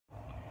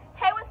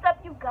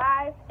you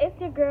guys? It's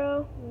your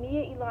girl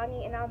Miyah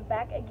Elani, and I'm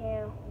back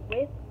again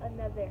with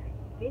another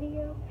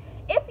video.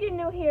 If you're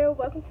new here,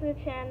 welcome to the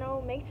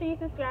channel. Make sure you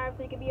subscribe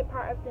so you can be a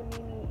part of the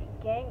Mimi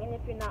gang, and if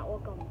you're not,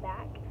 welcome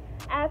back.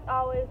 As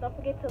always, don't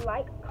forget to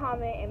like,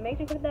 comment, and make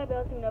sure you click that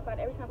bell to be notified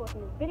every time I post a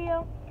new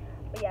video.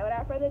 But yeah,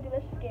 without further ado,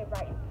 let's just get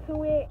right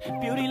into it.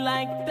 Beauty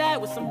like that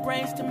with some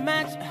brains to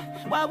match.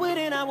 Why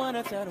wouldn't I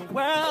wanna tell the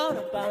world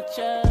about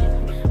you,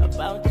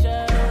 about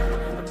you,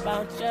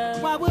 about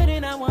you? Why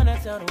wouldn't I wanna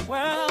tell the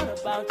world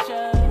about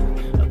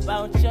you,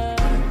 about you,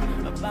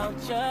 about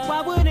you?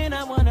 Why wouldn't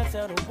I wanna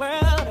tell the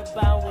world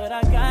about what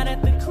I got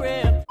at the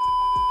crib?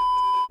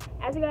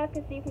 As you guys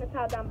can see from the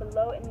title down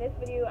below, in this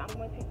video, I'm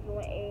going to be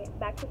doing a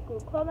back-to-school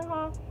clothing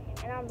haul.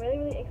 And I'm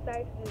really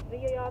excited to do this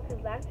video, y'all,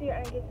 because last year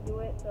I didn't get to do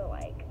it, so,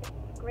 like,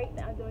 it's great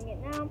that I'm doing it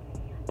now.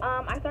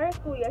 I started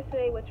school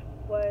yesterday, which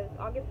was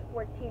August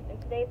 14th,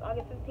 and today's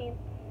August 15th.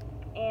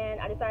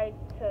 And I decided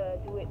to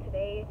do it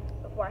today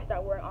before I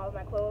start wearing all of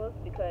my clothes,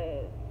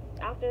 because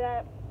after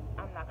that,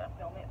 I'm not going to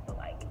film it, so,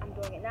 like, I'm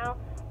doing it now.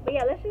 But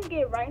yeah, let's just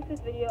get right into this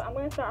video. I'm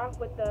going to start off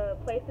with the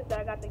places that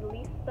I got the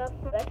least stuff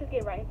from. Let's just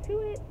get right into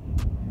it.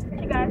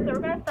 Hey guys, so we're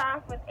gonna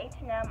start off with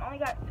H&M. I only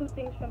got two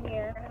things from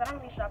here because I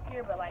don't really shop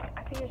here, but like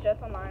I seen this dress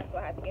online, so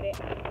I had to get it.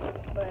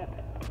 But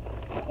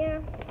yeah,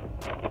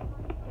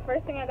 the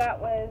first thing I got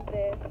was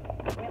this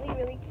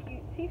really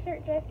cute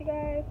t-shirt dress, you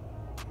guys.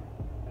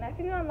 And I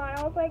seen it online.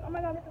 I was like, oh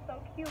my god, this is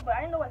so cute, but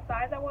I didn't know what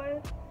size I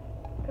was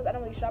because I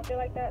don't really shop there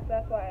like that, so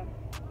that's why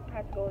I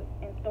had to go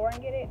in store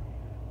and get it.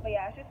 But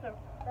yeah, it's just a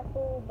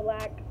purple,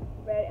 black,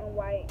 red, and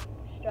white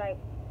striped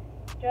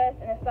dress,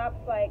 and it stops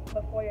like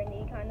before your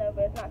knee kind of,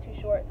 but it's not too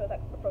short, so it's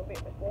like appropriate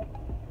for school.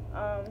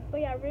 So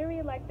yeah, I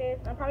really like this.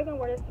 I'm probably gonna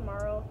wear this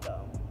tomorrow,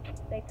 so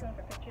stay tuned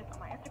for pictures on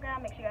my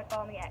Instagram. Make sure you guys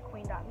follow me at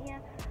queen.miyah.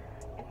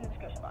 It's in the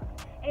description box.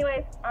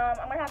 Anyways, I'm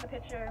gonna have the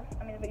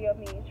video of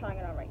me trying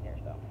it on right there.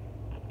 So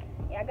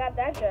yeah, I got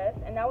that dress,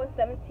 and that was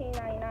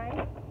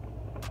 $17.99.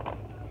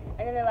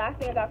 And then the last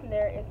thing I got from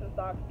there is some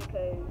socks,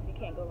 because you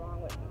can't go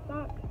wrong with some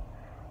socks.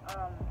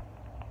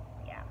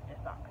 Yeah,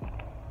 just socks.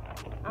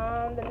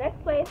 The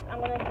next place I'm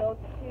going to go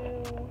to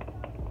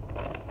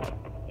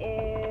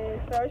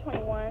is Forever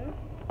 21.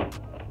 I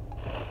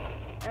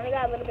only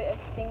got a little bit of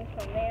things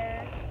from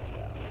there.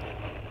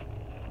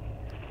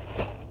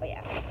 So. But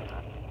yeah.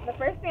 The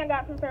first thing I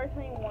got from Forever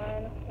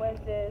 21 was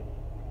this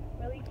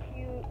really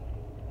cute,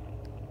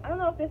 I don't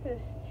know if this is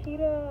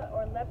cheetah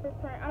or leopard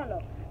print. I don't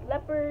know.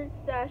 Leopard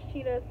 /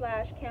 cheetah /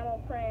 camo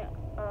print,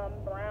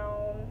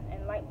 brown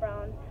and light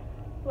brown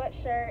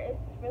sweatshirt.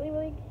 It's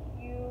really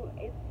cute.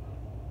 It's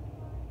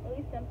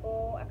really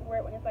simple. I can wear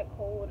it when it's like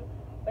cold,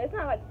 but it's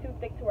not like too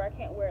thick to where I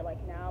can't wear it like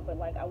now, but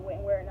like I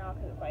wouldn't wear it now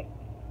because it's like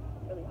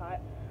really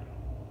hot.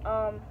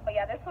 But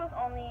yeah, this was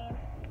only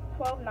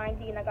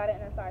 $12.90, and I got it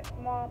in a size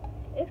small.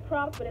 It's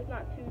cropped, but it's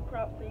not too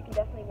cropped, so you can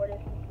definitely wear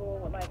this to school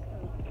with like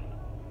some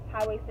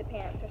high-waisted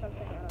pants or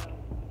something. I don't know.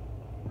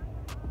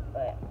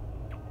 But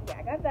yeah,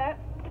 I got that.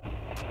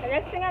 The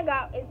next thing I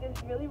got is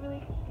this really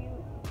cute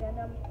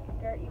denim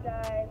skirt, you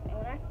guys. And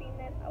when I seen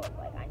this, I was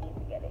like, I need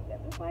to get it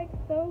because it's like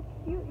so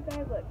cute, you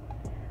guys. Look,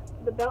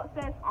 the belt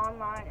says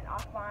online and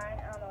offline.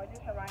 I don't know, it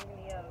just reminded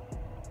me of,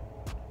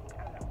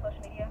 I don't know,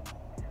 social media,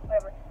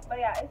 whatever. But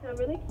yeah, it's a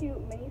really cute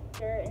mini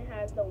skirt and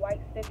has the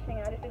white stitching,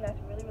 and I just think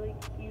that's really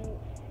cute.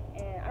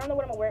 And I don't know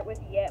what I'm gonna wear it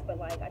with yet, but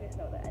like I just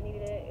know that I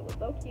needed it. It was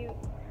so cute.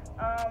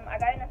 I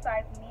got it in a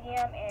size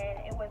medium,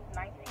 and it was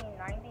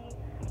 $19.90.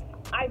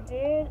 I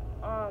did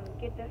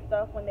get this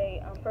stuff when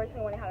they first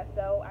when they had a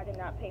sale. I did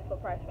not pay full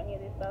price for any of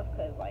this stuff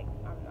because like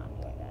I'm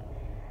not doing that.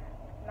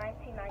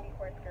 $19.90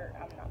 for a skirt,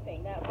 I'm not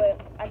paying that.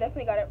 But I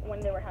definitely got it when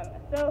they were having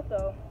a sale.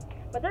 So,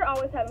 but they're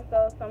always having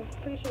sales, so I'm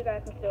pretty sure you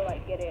guys can still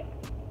like get it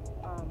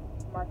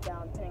marked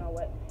down depending on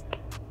what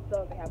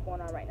sales they have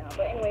going on right now.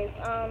 But anyways,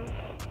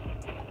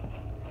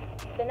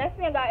 the next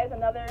thing I got is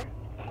another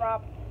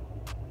cropped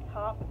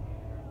top.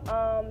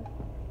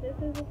 This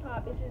is the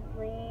top. It's just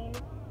green,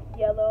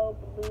 yellow,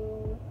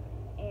 blue,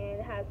 and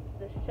it has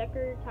the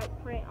checker type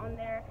print on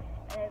there,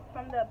 and it's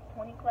from the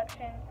Pony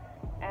collection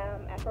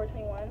at Forever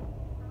 21.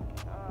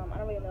 I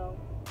don't really know,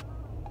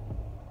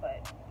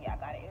 but yeah, I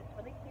got it. It's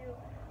really cute.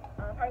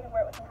 I'm probably gonna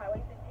wear it with some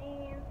high-waisted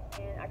jeans,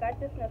 and I got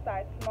this in a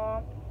size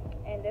small,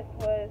 and this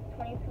was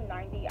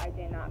 $22.90. I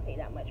did not pay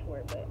that much for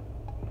it, but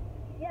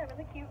yeah,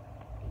 really cute.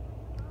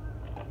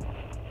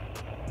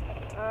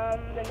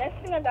 The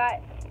next thing I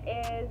got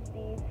is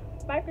these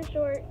biker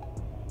shorts,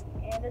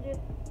 and they're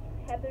just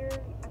heather,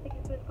 I think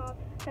it's what it's called,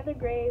 heather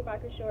gray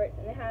biker shorts,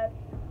 and it has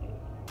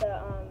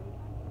the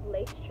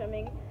lace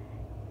trimming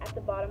at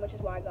the bottom, which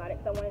is why I got it,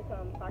 because I wanted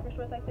some biker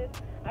shorts like this.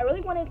 I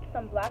really wanted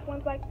some black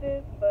ones like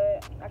this,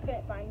 but I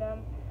couldn't find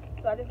them,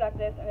 so I just got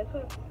this, and this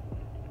was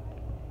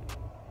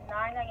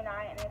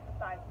 $9.99, and it's a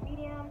size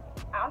medium.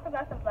 I also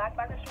got some black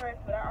biker shorts,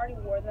 but I already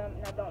wore them,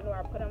 and I don't know where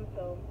I put them,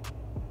 so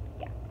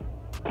yeah.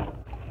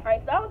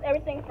 Alright, so that was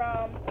everything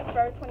from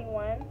Forever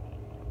 21.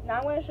 Now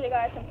I'm going to show you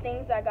guys some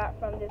things that I got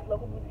from this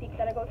local boutique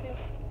that I go to.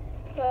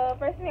 So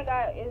first thing I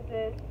got is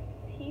this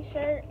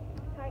t-shirt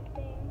type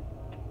thing,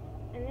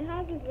 and it has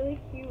has this really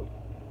cute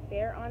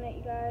bear on it,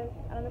 you guys.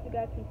 I don't know if you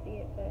guys can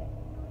see it, but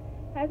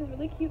it has this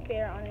really cute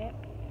bear on it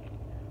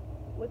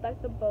with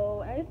like the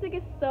bow. And I just think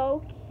it's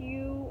so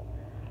cute.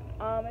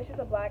 It's just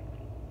a black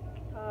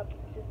top,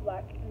 just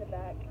black in the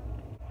back.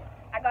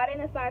 I got it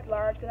in a size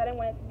large because I didn't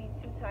want it to be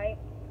too tight,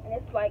 and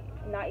it's like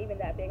not even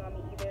that big on me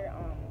either.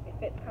 It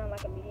fits kind of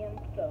like a medium,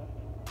 so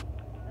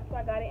that's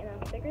why I got it in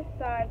a bigger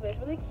size. But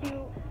it's really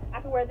cute.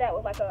 I could wear that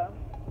with like a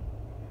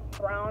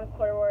brown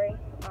corduroy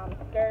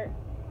skirt.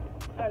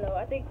 I don't know,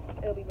 I think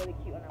it'll be really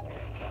cute when I wear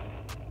it.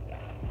 So, yeah.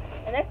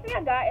 The next thing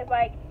I got is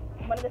like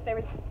one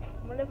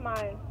of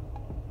my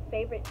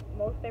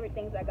most favorite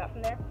things I got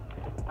from there.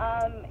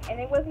 And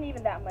it wasn't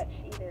even that much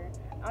either.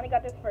 I only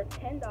got this for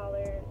 $10,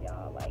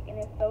 y'all. Like, and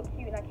it's so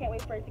cute, and I can't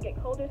wait for it to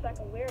get colder so I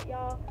can wear it,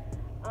 y'all.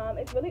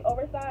 It's really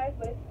oversized,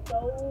 but it's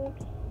so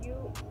cute.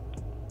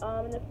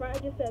 In the front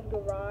it just says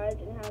garage,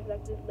 and it has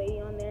like this lady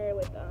on there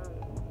with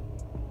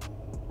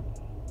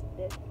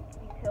these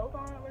hills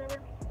on it or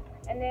whatever.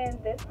 And then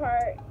this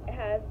part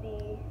has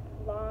the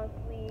long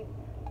sleeve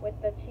with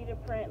the cheetah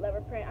print,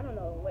 leopard print. I don't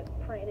know what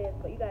print it is,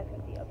 but you guys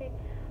can see, okay?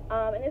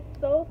 And it's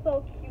so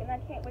cute, and I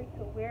can't wait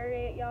to wear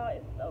it, y'all.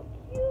 It's so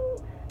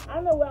cute. I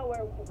don't know what I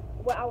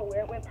would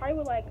wear it with. Probably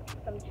with like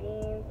some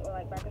jeans or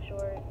like biker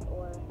shorts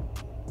or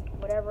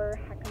whatever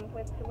I come up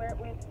with to wear it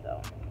with.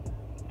 So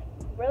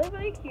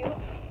really cute.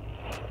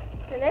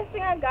 The next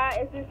thing I got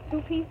is this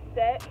two-piece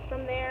set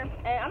from there,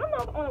 and I don't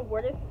know if I want to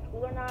wear this to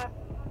school or not,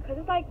 because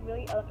it's like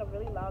really like a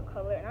really loud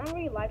color, and I don't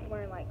really like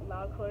wearing like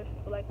loud colors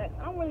to school like that.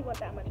 I don't really want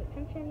that much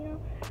attention, you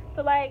know.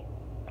 So like,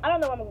 I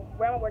don't know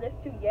where I'm gonna wear this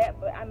to yet,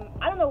 but I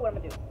don't know what I'm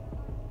gonna do.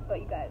 So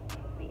you guys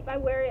will see. If I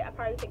wear it, I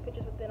probably take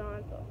pictures with it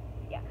on. So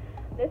yeah,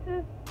 this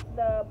is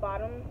the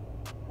bottom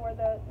for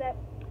the set.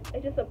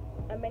 It's just a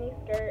mini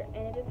skirt,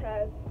 and it just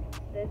has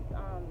this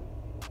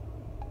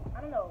I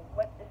don't know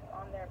what is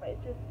on there, but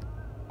it's just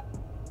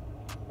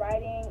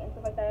writing and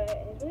stuff like that,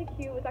 and it's really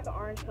cute. It's like an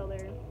orange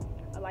color,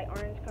 a light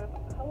orange kind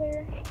of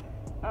color.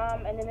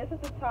 And then this is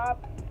the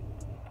top,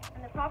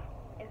 and the top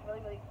is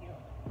really cute.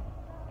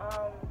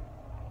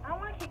 I don't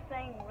want to keep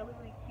saying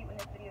really cute in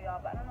this video, y'all,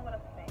 but I don't know what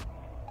else to say.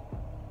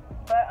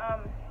 But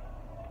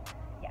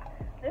yeah,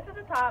 this is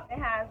the top. It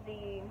has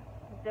the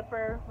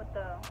zipper with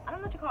the, I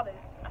don't know what you call this,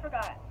 I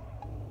forgot.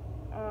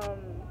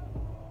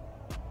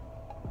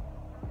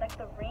 Like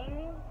the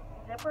ring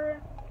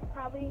zipper,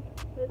 probably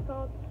what it's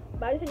called.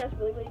 But I just think that's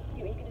really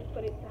cute, and you can just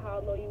put it to how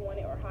low you want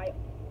it or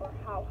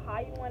how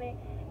high you want it.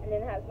 And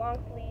then it has long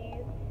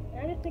sleeves,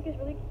 and I just think it's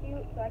really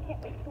cute, so I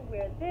can't wait to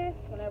wear this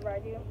whenever I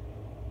do.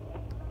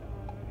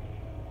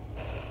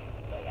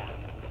 So yeah.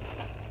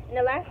 And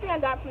the last thing I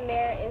got from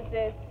there is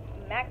this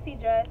maxi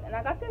dress, and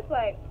I got this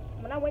like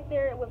when I went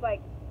there. It was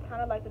like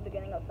kind of like the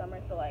beginning of summer,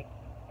 so like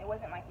it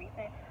wasn't like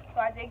recent. So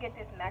I did get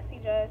this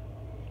maxi dress,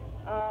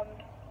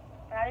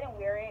 and I didn't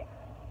wear it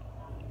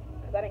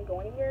because I didn't go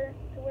anywhere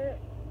to wear it.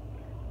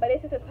 But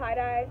it's just a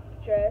tie-dye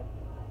dress.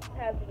 It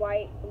has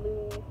white,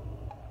 blue,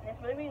 and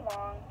it's really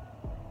long.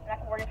 And I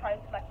can wear it probably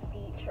to like the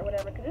beach or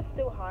whatever, because it's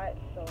still hot,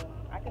 so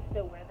I can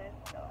still wear this.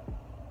 So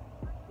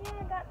yeah,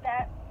 I got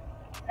that.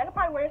 And I could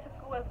probably wear this to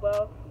school as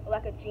well, with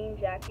like a jean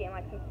jacket and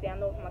like some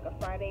sandals on like a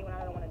Friday when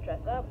I don't want to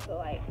dress up. So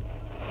like,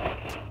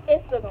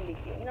 it's still gonna be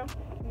cute, you know.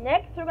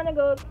 Next, we're gonna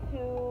go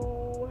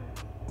to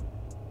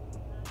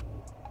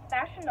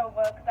Fashion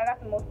Nova, because I got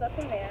the most stuff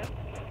in there.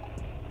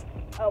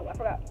 Oh, I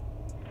forgot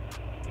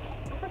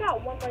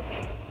one more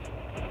thing.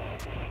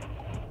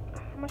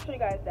 I'm gonna show you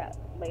guys that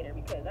later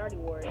because I already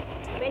wore it.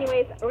 But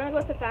anyways, we're gonna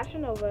go to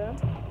Fashion Nova,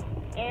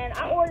 and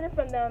I ordered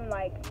from them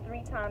like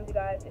 3 times, you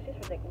guys. It's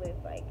just ridiculous.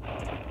 Like,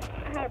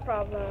 I had a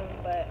problem,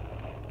 but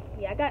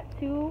yeah, I got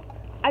 2.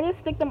 I just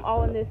stick them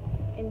all in the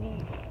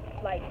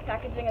like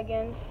packaging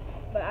again,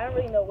 but I don't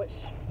really know which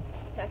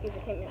package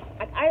it came in.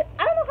 I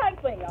don't know how to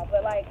explain, y'all,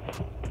 but like,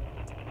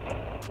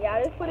 yeah,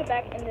 I just put it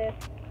back in this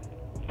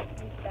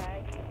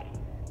bag.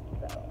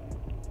 So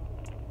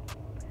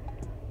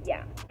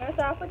yeah, I'm gonna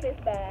start off with this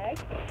bag.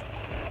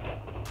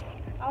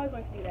 I always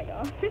want to do that,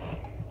 y'all.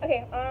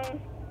 Okay, I'm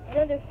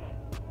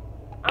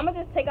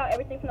gonna just take out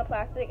everything from the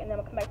plastic, and then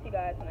I'm gonna come back to you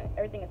guys when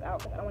everything is out,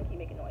 because I don't want to keep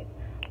making noise.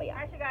 But yeah,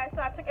 alright, you guys,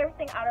 so I took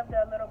everything out of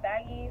the little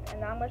baggies,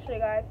 and now I'm gonna show you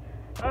guys.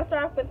 I'm gonna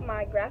start off with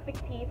my graphic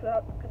tee,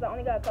 because I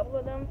only got a couple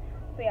of them.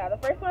 So yeah, the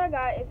first one I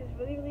got is this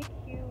really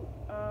cute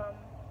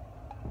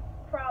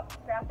crop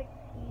graphic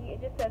tee.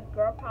 It just says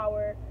girl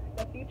power,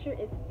 the future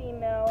is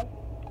female,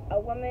 a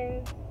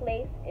woman's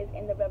place is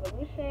in the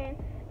revolution.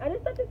 I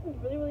just thought this was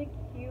really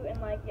cute, and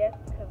like, yes,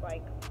 because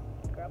like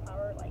girl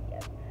power, like,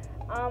 yes.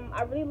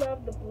 I really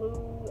love the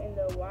blue and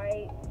the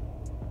white.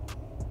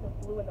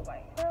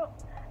 Girl,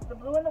 the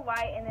blue and the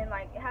white, and then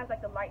like it has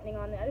like the lightning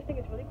on it. I just think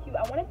it's really cute.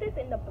 I wanted this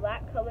in the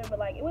black color, but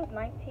like it was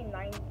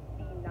 $19.99,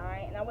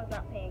 and I was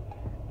not paying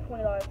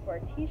 $20 for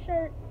a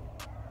t-shirt.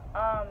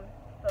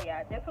 So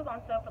yeah, this was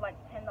on sale for like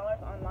 $10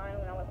 online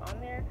when I was on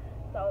there.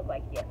 So I was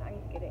like, yes, I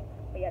need to get it.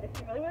 But yeah, this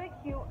is really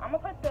cute. I'm gonna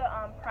put the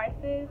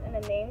prices and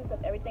the names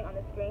of everything on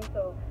the screen,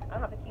 so I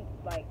don't have to keep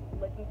like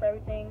looking for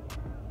everything.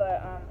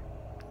 But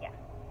yeah.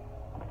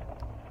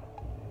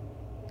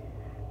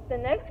 The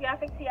next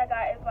graphic tee I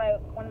got is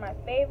like one of my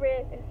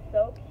favorites. It's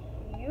so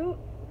cute.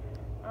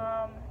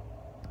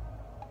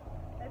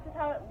 This is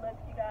how it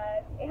looks, you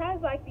guys. It has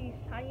like these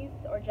Chinese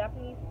or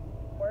Japanese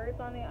words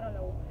on it. I don't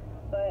know,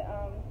 but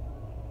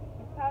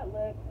this is how it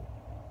looks.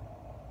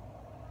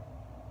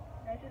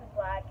 And it's just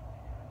black.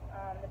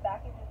 The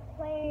back is just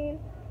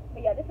plain.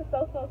 But yeah, this is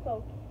so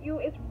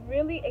cute. It's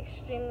really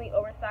extremely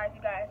oversized,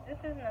 you guys. This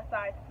isn't a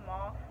size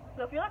small.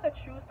 So if you're like a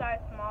true size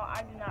small,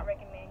 I do not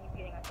recommend you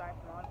getting a size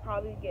small. You'd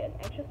probably get an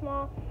extra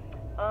small.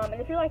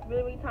 And if you're like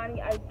really tiny,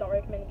 I don't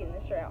recommend getting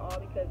this shirt at all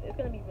because it's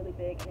going to be really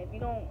big. And if you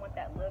don't want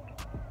that look,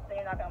 then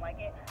you're not going to like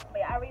it. But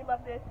yeah, I really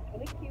love this. It's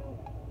really cute.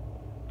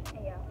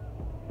 And yeah,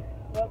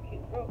 real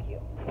cute.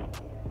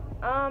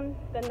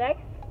 The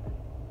next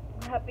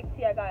graphic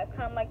tee I got is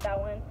kind of like that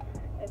one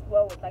as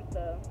well, with like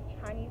the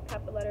Chinese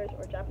type of letters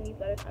or Japanese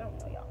letters. I don't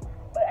know, y'all.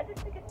 But I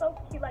just think it's so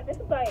cute. Like, this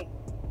is like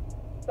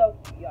so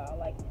cute, y'all.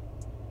 Like,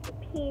 the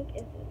pink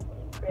is just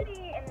really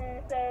pretty. And then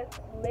it says,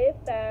 "Live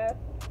fast,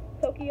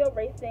 Tokyo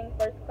Racing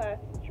First Class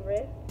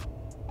Drift."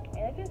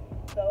 And it's just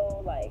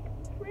so like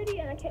pretty,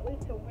 and I can't wait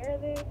to wear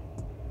this.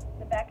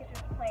 The back is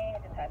just plain.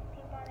 It just has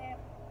pink on it.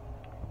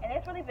 And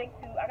it's really big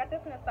too. I got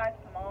this in a size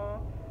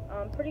small.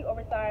 Pretty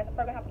oversized. I'm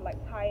probably gonna have to like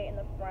tie it in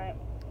the front.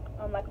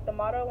 Like with the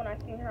model, when I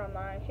seen her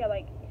online, she had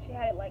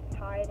it like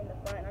tied in the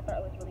front, and I thought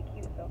it was really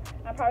cute. So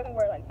I'm probably gonna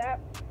wear it like that.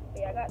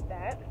 But yeah, I got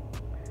that.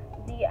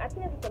 I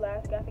think this is the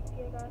last graphic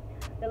tee I got.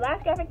 The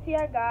last graphic tee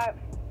I got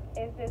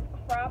is this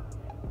cropped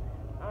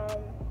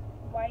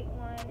white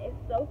one. It's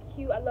so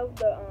cute. I love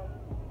the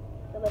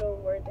little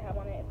words they have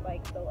on it. It's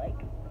like the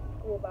like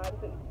school vibes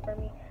for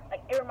me.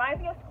 Like, it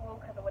reminds me of school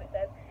because of what it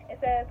says. It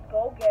says,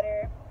 "Go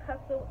getter,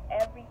 hustle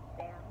every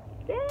damn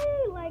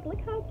day." Like,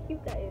 look how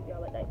cute that is, y'all.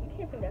 Like, that, you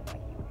can't think that's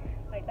not cute.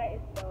 Like, that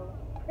is so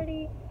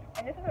pretty.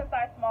 And this is a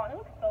size small, and it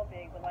looks so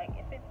big, but like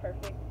it fits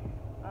perfect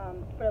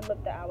for the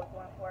look that I was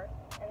going for.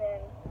 And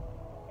then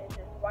it's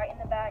just white in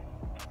the back.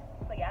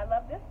 So yeah, I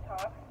love this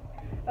top.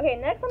 Okay,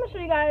 next I'm gonna show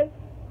you guys.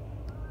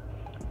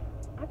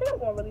 I think I'm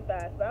going really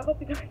fast, but I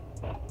hope you guys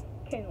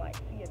can like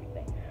see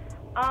everything.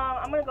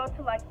 I'm gonna go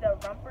to like the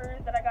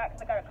rompers that I got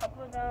because I got a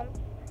couple of them.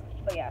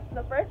 But yeah, so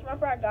the first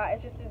romper I got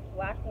is just this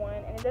black one,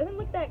 and it doesn't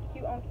look that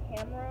cute on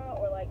camera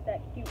or like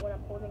that cute when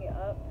I'm holding it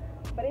up,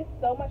 but it's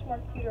so much more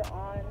cuter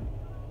on.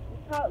 This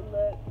is how it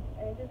looks,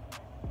 and it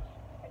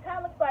kind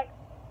of looks like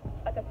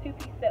a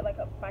two-piece set, like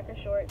a biker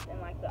shorts and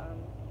like the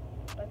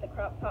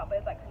crop top, but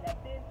it's like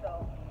connected.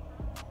 So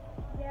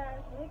yeah,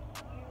 it's really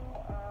cute.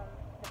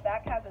 The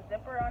back has a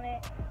zipper on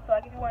it, so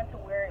like if you wanted to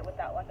wear it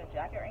without like a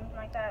jacket or anything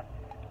like that,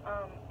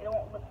 it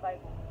won't look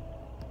like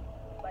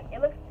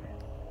it looks.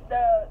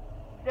 The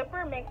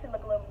zipper makes it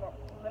look a little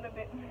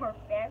bit more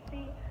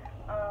fancy.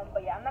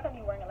 But yeah, I'm not gonna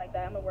be wearing it like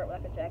that. I'm gonna wear it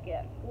with like a jacket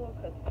at school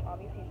because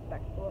obviously it's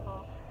back to school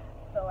haul.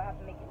 So I have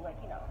to make it look,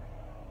 cute.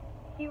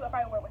 I'll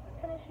probably wear it with some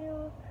tennis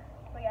shoes.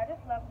 So yeah, I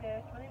just love this.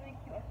 Really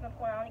cute and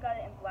simple. And I only got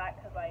it in black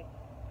because like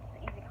it's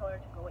an easy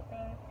color to go with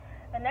things.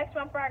 The next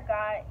romper I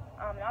got,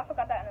 and I also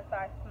got that in a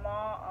size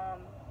small.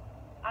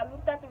 I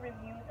looked at the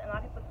reviews, and a lot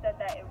of people said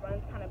that it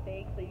runs kind of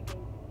big, so you can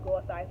go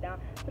a size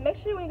down. So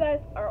make sure when you guys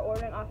are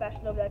ordering off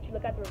Fashion Nova that you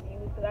look at the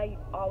reviews, because I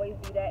always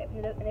do that.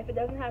 And if it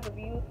doesn't have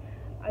reviews,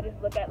 I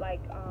just look at like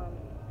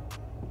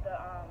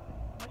the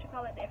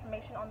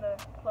information on the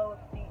clothes,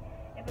 see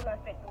if it's gonna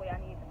fit the way I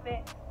need it to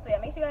fit. So yeah,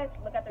 make sure you guys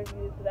look at the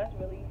reviews because that's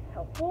really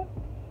helpful.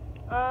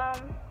 The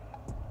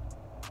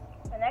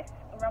next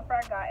romper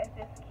I got is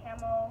this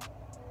camo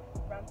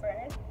romper,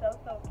 and it's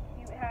so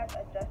cute. It has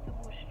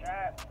adjustable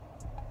straps.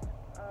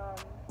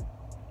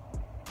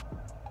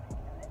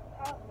 This is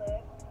how it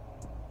looks.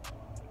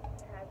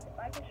 It has the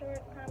biker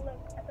shorts kind of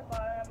look at the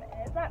bottom,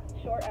 and it's not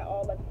short at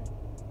all. Like, this is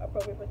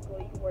appropriate for school.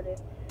 You can wear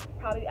this.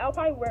 I'll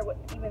probably wear it with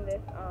even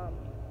this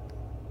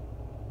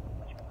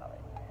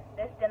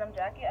this denim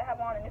jacket I have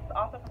on, and this is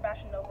also for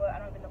Fashion Nova. I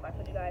don't even know if I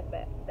told you guys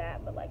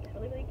that, but like it's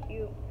really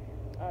cute.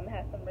 It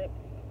has some rips.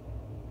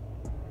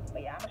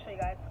 But yeah, I'm gonna show you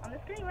guys on the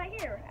screen right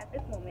here at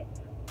this moment.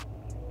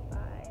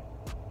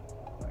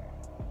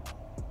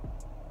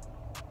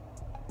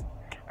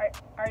 Alright,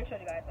 I already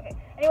showed you guys. Okay.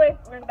 Anyways,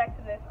 we're gonna go back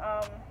to this.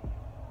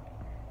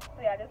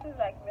 So yeah, this is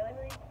like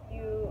really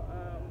cute. I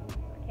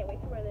can't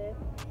wait to wear this.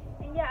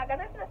 And yeah, I got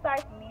this in a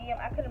size medium.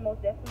 I could have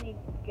most definitely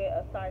get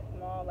a size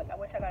small. Like, I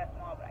wish I got a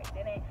small, but I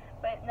didn't.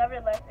 But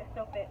nevertheless, it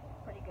still fits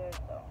pretty good.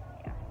 So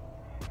yeah.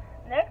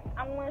 Next,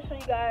 I'm gonna show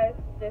you guys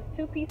this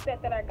two-piece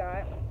set that I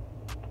got.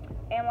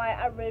 And like,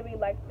 I really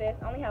like this.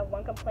 I only have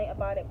one complaint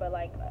about it, but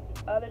like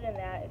other than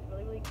that, it's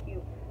really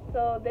cute.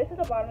 So this is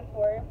the bottom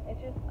for it.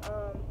 It's just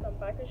some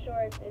biker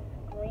shorts. It's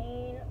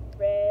green,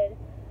 red,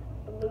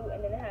 blue,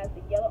 and then it has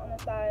the yellow on the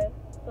side.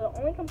 So the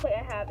only complaint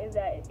I have is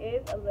that it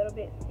is a little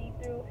bit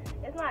see-through.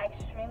 It's not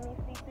extremely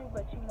see-through,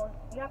 but you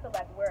have to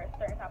like wear a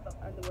certain type of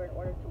underwear in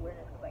order to wear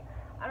this. Cause like,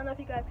 I don't know if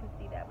you guys can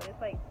see that, but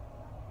it's like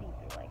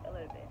see-through, like a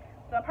little bit.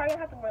 So I'm probably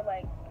gonna have to wear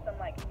like some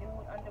like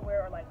nude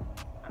underwear or like,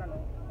 I don't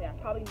know, yeah,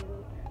 probably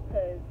nude,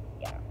 cause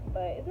yeah,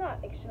 but it's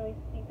not extremely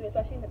see-through,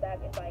 especially in the back.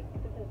 It's like,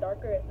 since it's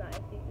darker, it's not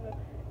as see-through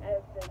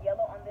as the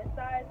yellow on this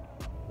side.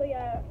 So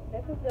yeah,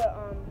 this is the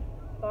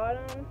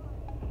bottom,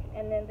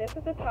 and then this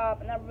is the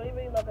top, and I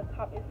really love the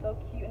top. It's so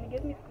cute, and it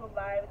gives me school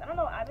vibes. I don't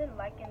know, I've been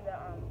liking the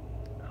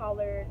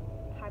collared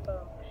type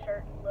of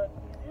shirt look.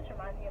 It just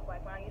reminds me of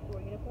like when I used to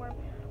wear uniform,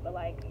 but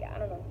like, yeah, I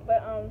don't know.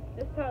 But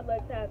this is how it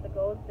looks. It has the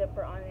gold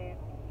zipper on it,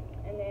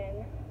 and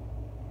then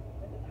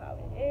this is how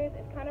it is.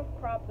 It's kind of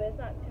cropped, but it's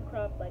not too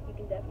cropped. Like, you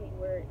can definitely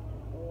wear it to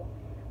school.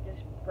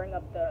 Just bring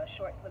up the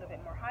shorts a little bit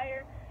more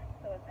higher.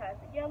 So it has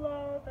the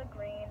yellow, the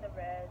green, the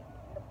red,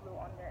 and the blue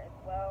on there as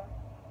well.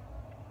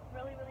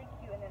 Really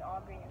cute, and then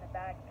all green in the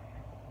back.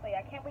 So yeah,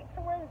 I can't wait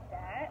to wear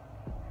that.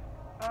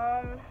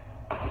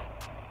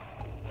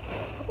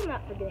 Hope I'm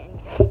not forgetting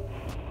anything.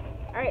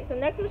 Alright, so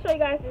next I'm gonna show you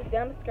guys this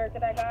denim skirt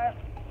that I got.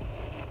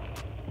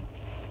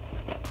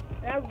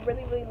 And I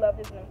really love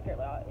this denim skirt,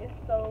 y'all. It's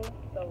so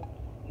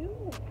cute.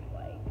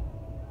 Like,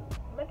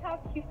 look how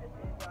cute this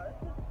is, y'all. This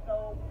is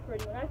so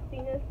pretty. When I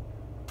seen this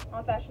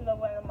on Fashion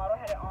Nova and the model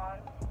had it on,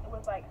 it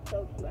was like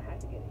so cute. I had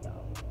to get it,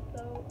 y'all.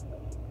 So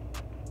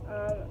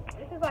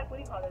this is like, what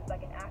do you call this?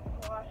 Like an acid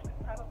wash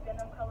type of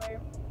denim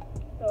color.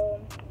 So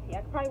yeah,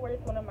 I could probably wear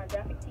this one of my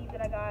graphic tees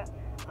that I got.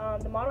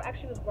 The model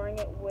actually was wearing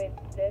it with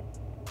this,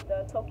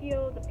 the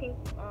Tokyo, the pink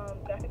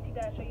graphic tee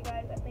that I showed you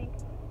guys, I think,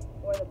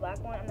 or the black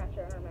one. I'm not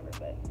sure, I don't remember,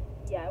 but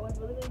yeah, it was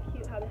really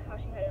cute how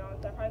she had it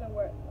on. So I'm probably gonna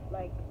wear it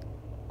like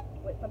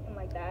with something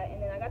like that.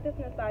 And then I got this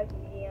in a size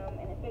medium,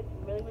 and it fits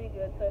really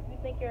good. So if you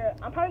think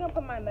I'm probably gonna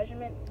put my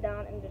measurements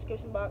down in the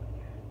description box,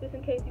 just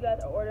in case you guys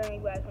are ordering.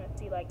 You guys want to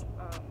see, like,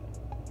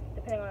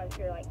 depending on if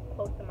you're like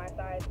close to my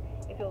size,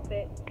 if it'll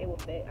fit, it will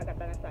fit. I got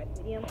that in a size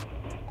medium.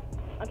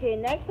 Okay,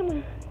 next I'm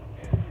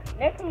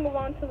gonna move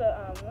on to the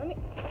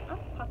I'm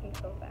talking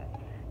so fast,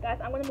 guys.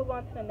 I'm gonna move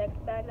on to the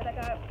next bag that I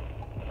got.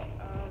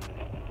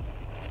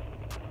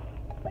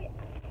 But yeah.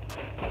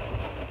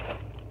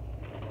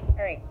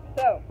 All right,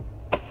 so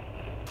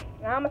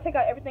now I'm gonna take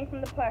out everything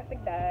from the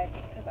plastic bag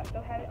because I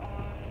still had it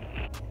on.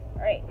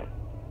 All right,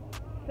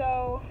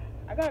 so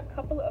I got a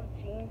couple of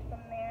jeans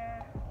from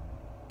there,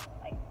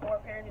 like 4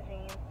 pairs of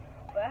jeans,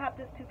 but I have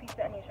this 2-piece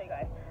set I need to show you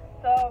guys.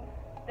 So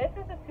this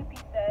is a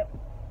 2-piece set,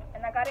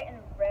 and I got it in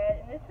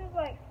red, and this is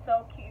like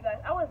so cute, you guys.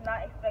 I was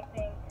not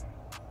expecting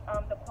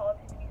the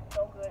quality to be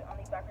so good on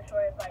these biker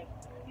shorts. Like,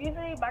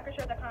 usually biker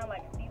shorts are kind of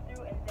like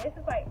see-through, and this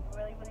is like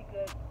really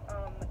good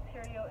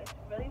material. It's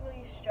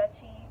really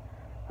stretchy.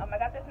 I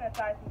got this in a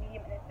size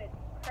medium, and it fits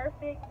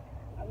perfect.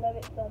 I love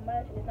it so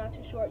much. It's not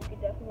too short. You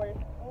could definitely wear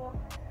this to school.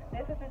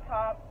 This is the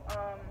top,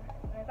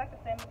 and it's like the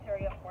same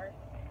material, of course,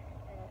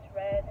 and it's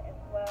red as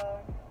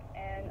well.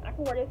 And I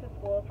can wear this to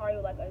school, probably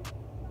with like a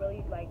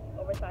really like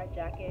oversized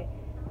jacket.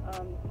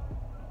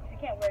 If you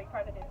can't wear it, you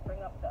probably just bring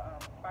up the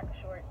biker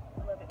shorts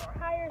a little bit more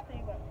higher, so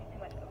you won't see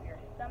too much of your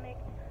stomach.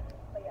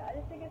 But yeah, I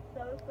just think it's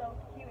so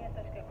cute, and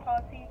such good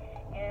quality,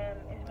 and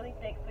it's really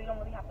thick, so you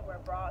don't really have to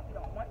wear a bra if you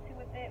don't want to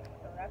with it.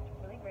 So that's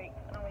really great.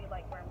 I don't really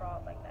like wearing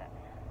bras like that.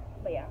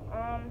 But yeah,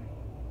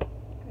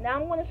 now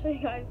I'm gonna show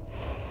you guys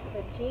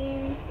the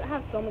jeans. I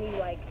have so many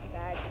like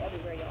bags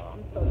everywhere, y'all.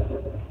 I'm so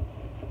done.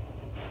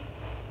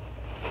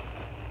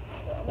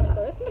 So I'm gonna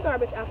throw this in the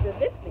garbage after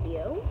this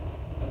video.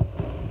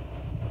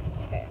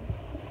 Okay.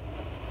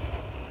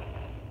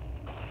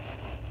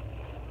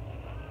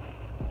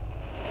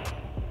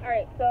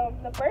 Alright, so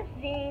the first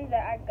jean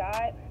that I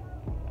got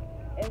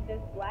is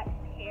this black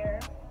pair.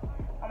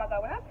 Oh my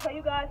god, when I tell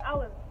you guys, I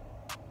was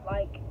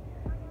like,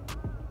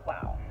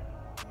 wow.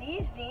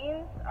 These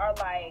jeans are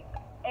like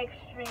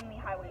extremely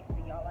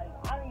high-waisted, y'all. Like,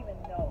 I don't even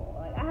know.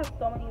 Like, I have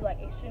so many like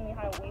extremely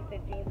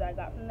high-waisted jeans that I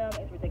got from them.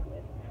 It's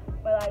ridiculous.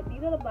 But like,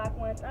 these are the black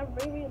ones. I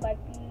really like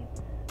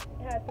these.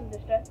 It has some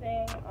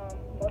distressing.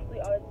 Mostly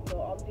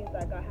all the jeans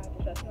that I got have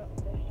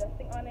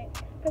distressing on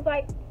it. Cause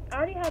like, I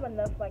already have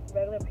enough like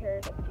regular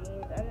pairs of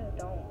jeans. I just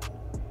don't.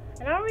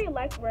 And I don't really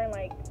like wearing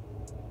like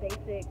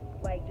basic,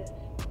 like just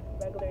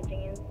regular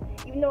jeans.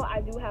 Even though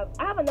I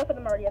have enough of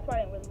them already. That's why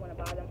I didn't really want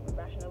to buy them from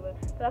Fashion Nova.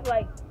 Cause I feel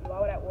like, why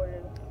would I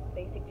order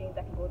basic jeans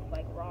that can go to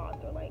like Ross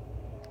or like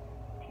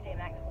TJ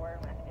Maxx for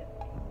when I could just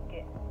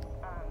get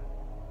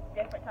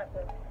different types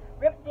of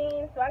ripped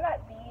jeans. So I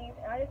got these,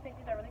 and I just think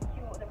these are really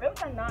cute. The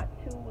rips are not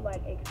too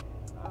like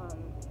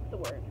what's the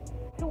word?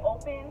 Too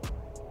open.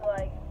 So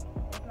like,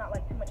 it's not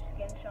like too much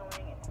skin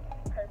showing. It's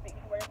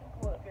perfect to wear to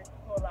school if your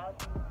school allows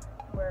you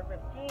to wear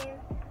ripped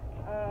jeans.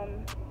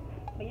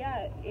 But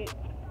yeah, it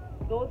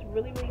goes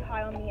really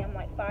high on me. I'm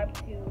like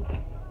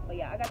 5'2". But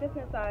yeah, I got this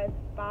in a size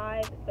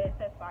 5, but it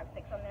says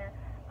 5'6" on there.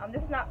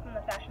 This is not from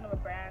the Fashion Nova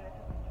brand. This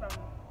is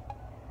from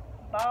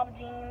Bob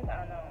Jeans. I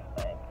don't know,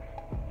 but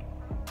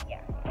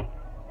yeah.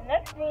 The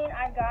next jean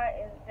I got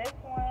is this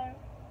one,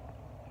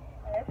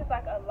 and this is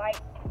like a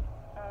light,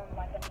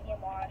 like a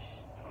medium wash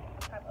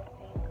type of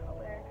jean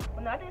color.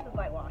 Well, no, I think this is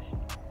light wash.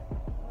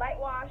 Light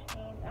wash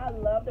jeans. I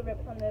love the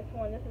rips on this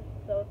one. This is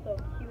so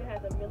cute. It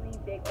has a really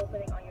big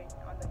opening on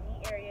the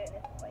knee area, and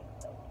it's like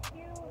so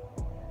cute.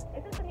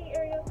 Is this the knee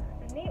area?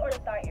 The knee or the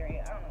thigh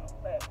area? I don't know,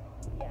 but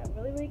yeah,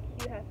 really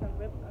cute. It has some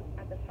rips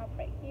at the top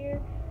right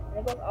here, and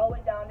it goes all the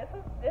way down.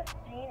 This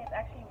jean is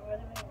actually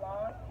really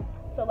long.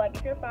 So like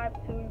if you're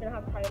 5'2", you're gonna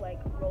have to probably like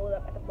roll it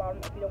up at the bottom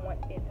if you don't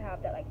want it to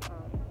have that like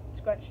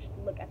scrunch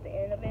look at the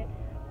end of it,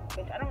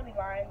 which I don't really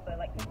mind, but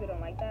like some people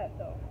don't like that.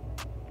 So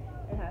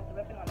it has the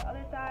ripping on the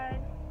other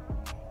side.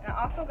 And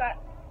I also got,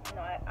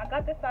 I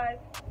got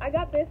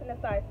this in a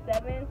size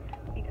 7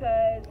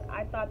 because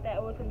I thought that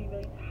it was gonna be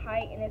really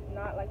tight, and it's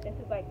not. Like this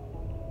is like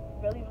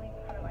really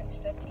kind of like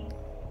stretchy.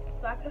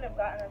 So I could have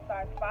gotten a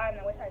size 5,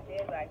 and I wish I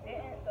did, but I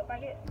didn't. So if I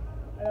get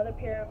another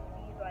pair of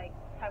these like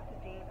types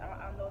of jeans,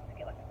 I don't know if to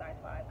get like a size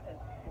 5 because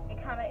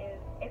it kind of is.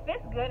 It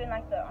fits good in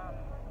like the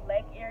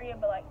leg area,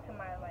 but like to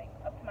my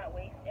up to my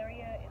waist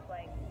area is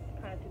like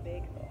kind of too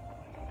big. So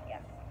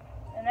yeah.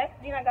 The next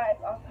jean I got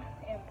is also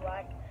in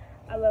black.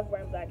 I love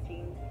wearing black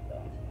jeans.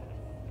 So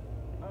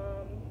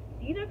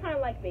these are kind of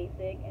like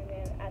basic, and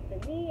then at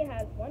the knee it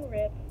has one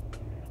rip.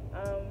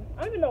 I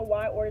don't even know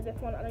why I ordered this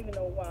one. I don't even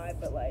know why,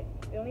 but like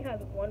it only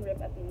has one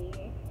rip at the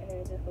knee, and then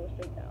it just goes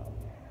straight down.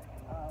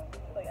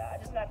 So yeah, I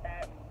just got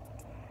that.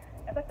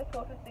 That's like the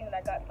closest thing that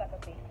I got to like a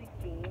basic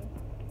jean.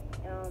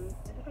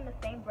 This is from the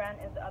same brand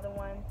as the other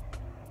one,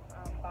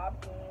 Bob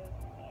jeans,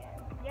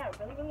 and yeah,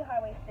 really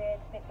high-waisted,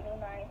 fits real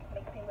nice,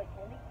 makes me look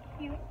really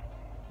cute.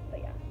 So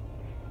yeah.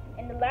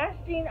 And the last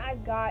jean I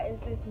got is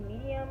this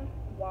medium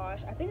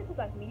wash. I think this is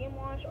like medium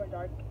wash or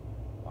dark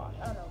wash.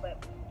 I don't know,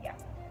 but yeah.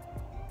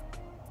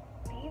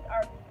 These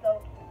are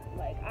so cute.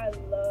 Like I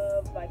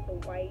love like the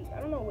white. I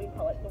don't know what you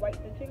call it. The white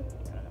stitching.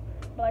 I don't know.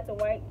 But like the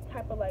white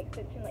type of like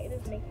stitching, like it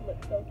just makes it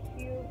look so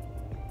cute.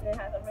 And it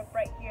has a rip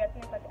right here. I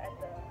think it's like at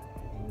the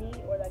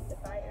knee or like the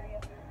side area.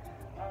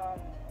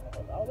 It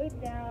goes all the way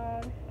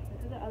down.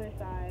 This is the other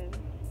side.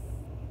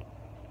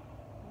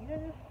 These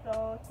are just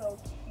so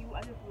cute.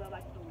 I just love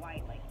like the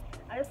white. Like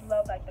I just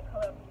love like the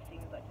color of these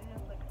things. Like it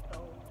just looks so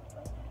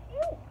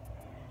cute.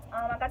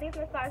 I got these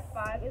in a size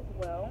 5 as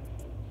well.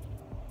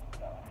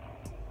 So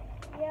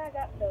yeah, I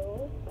got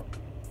those.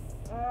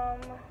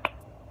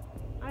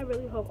 I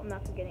really hope I'm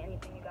not forgetting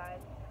anything, you guys.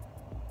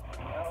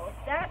 So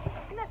I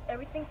think that's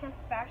everything from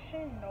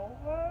Fashion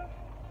Nova.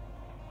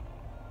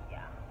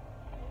 Yeah.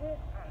 Is it?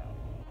 I don't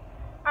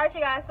know. Alright,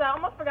 you guys, so I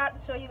almost forgot to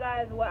show you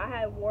guys what I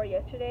had wore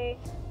yesterday,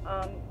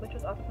 which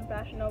was also from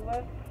Fashion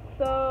Nova.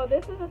 So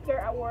this is a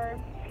skirt I wore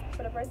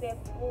for the first day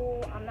of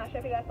school. I'm not sure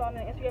if you guys saw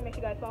me on Instagram. Make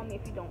sure you guys follow me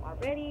if you don't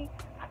already.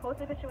 I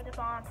posted a picture with this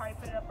on. Probably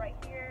put it up right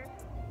here,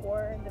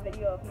 or the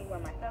video of me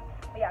wearing my stuff.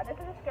 But yeah, this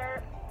is a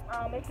skirt.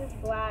 It's just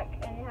black,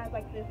 and it has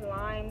like this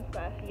lime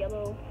 /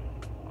 yellow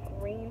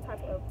green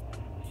type of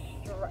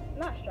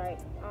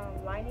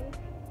lining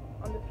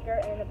on the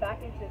skirt, and the back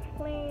is just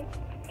plain,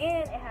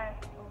 and it has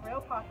a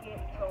real pocket,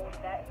 so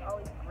that is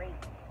always great.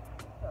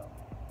 So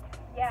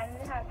yeah, and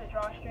then it has the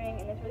drawstring,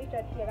 and it's really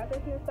stretchy. I got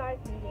this in a size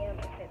medium.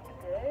 It fits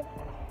good.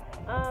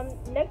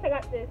 Next I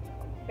got this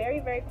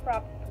very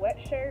cropped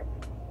sweatshirt,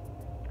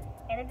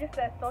 and it just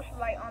says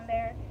Socialite on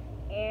there,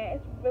 and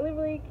it's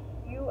really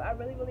cute. I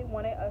really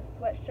wanted a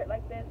sweatshirt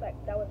like this, like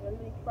that was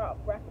really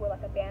cropped, where I could wear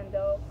like a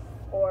bandeau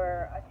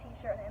or a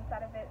t-shirt on the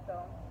inside of it.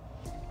 So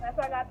that's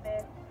why I got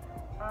this.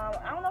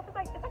 I don't know if it's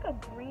like a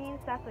green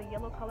 / a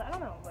yellow color. I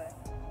don't know, but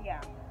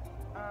yeah.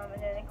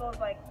 And then it goes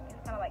like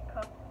it's kind of like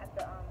cuffed at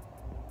the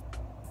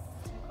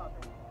what do you call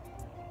this?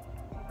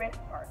 Wrist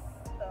part.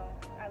 So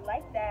I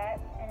like that,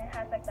 and it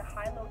has like the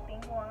high-low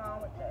thing going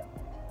on with the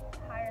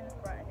higher in the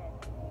front and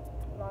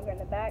then longer in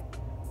the back.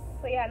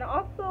 So yeah, and I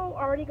also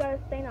already got a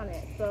stain on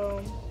it,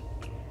 so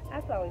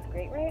that's always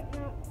great, right?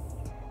 No,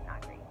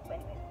 not great, but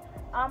anyways.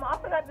 I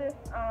also got this,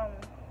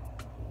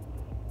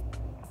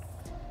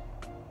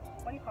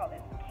 what do you call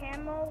this?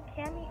 Camo?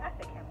 I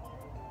said camo.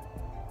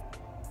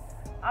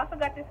 I also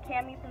got this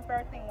cami from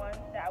Forever 21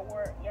 that I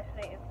wore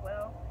yesterday as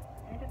well.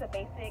 And this is a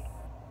basic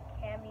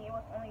cami. It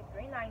was only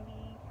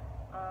 $3.90.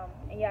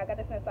 And yeah, I got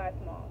this in a size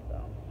small, so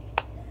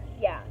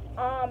yeah.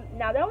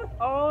 Now that was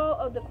all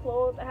of the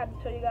clothes I had to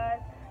show you guys.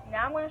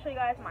 Now I'm going to show you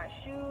guys my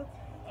shoes,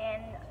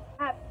 and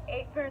I have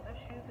 8 pairs of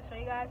shoes to show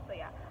you guys. So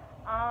yeah,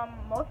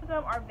 most of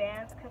them are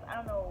Vans, because I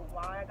don't know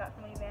why I got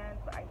so many Vans,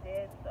 but I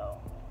did.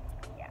 So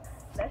yeah,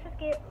 let's just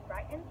get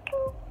right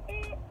into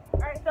it.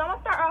 Alright, so I'm going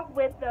to start off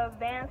with the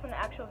Vans from the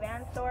actual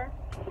Vans store.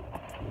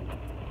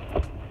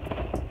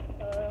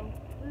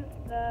 This is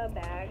the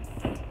bag.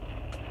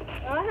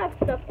 I have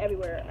stuff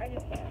everywhere. I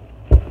just can't.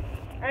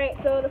 Alright,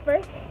 so the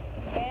first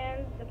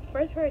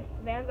pair of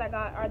Vans I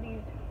got are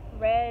these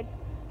red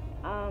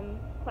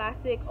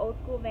classic old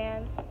school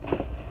Vans.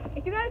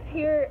 If you guys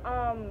hear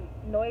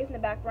noise in the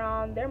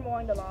background, they're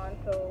mowing the lawn,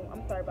 so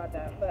I'm sorry about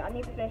that, but I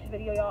need to finish the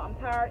video, y'all. I'm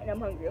tired and I'm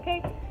hungry,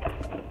 okay?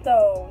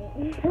 So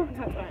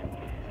not time.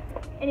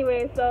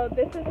 Anyway, so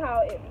this is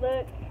how it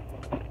looks,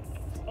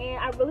 and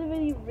I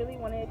really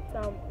wanted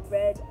some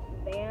red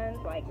Vans,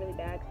 like really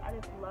bad. I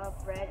just love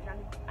red,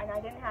 and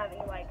I didn't have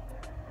any like,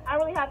 I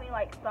don't really have any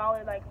like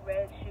solid like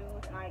red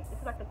shoes, and this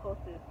is like the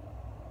closest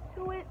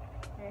to it.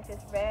 And it's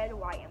just red,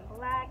 white, and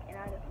black, and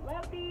I just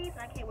love these,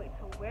 and I can't wait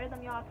to wear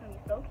them, y'all. It's gonna be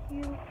so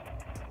cute.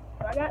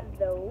 So I got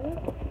those.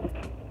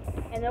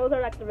 And those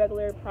are like the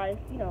regular price,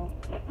 you know.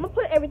 I'm gonna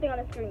put everything on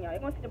the screen, y'all. You're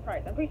gonna see the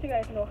price. I'm pretty sure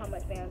you guys know how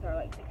much Vans are,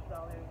 like $6,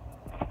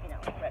 you know,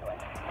 right away.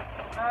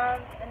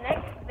 The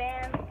next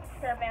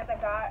pair of Vans I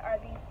got are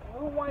these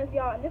blue ones,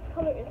 y'all. And this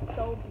color is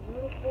so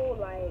beautiful.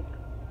 Like,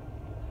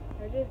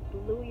 they're just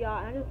blue, y'all.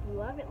 And I just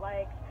love it.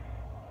 Like,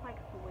 it's like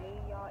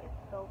suede, y'all.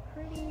 It's so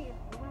pretty. It's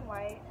blue and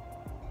white.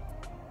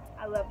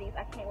 I love these.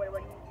 I can't wait to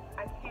wear these.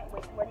 I can't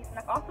wait to wear these. And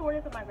I also wear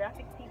this with my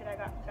graphic tee that I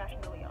got from Fashion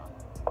Nova, y'all.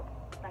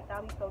 Like,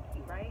 that would be so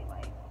cute, right?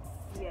 Like,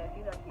 yeah,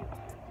 these are cute.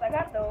 So I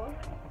got those.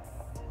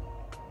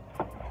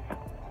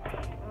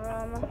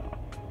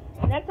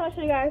 Next I'll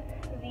show you guys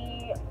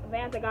the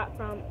Vans I got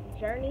from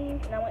Journeys,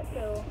 and I went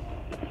to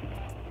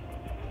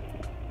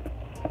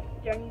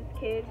Journeys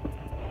Kids.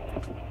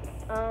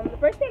 The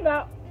first thing I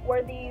got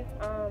were these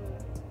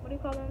what do you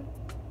call them?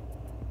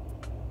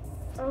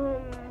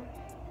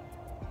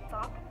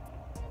 Socks,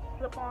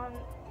 slip-on,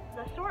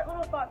 the short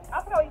little socks.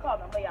 I forgot what you call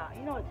them, but yeah,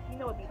 you know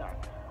what these are.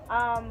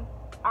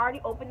 I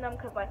already opened them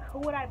because, like, who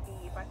would I be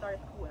if I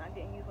started school and I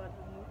didn't use one of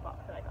the new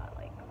socks that I got?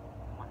 Like, come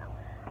on now.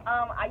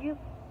 I used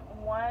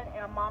one,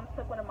 and my mom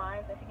took one of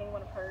mine, and she gave me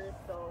one of hers,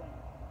 so,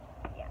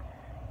 yeah.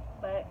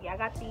 But, yeah, I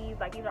got these.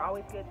 Like, these are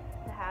always good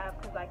to have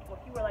because, like, if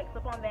you wear, like,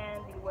 slip-on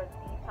Vans, you wear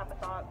these type of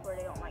socks where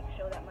they don't, like,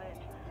 show that much.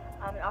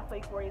 And also,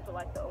 you can wear these with,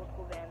 like, the old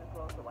school Vans as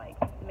well. So,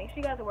 like, make sure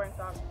you guys are wearing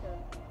socks because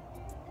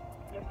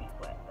your feet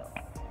sweat, so.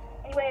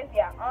 Anyways,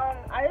 yeah,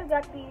 I just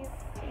got these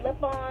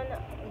slip-on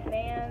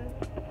Vans.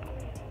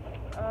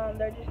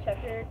 They're just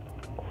checkered.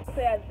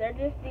 So yeah, they're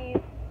just these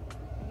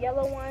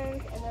yellow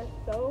ones, and they're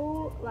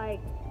so,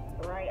 like,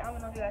 bright. I don't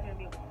know if you guys are gonna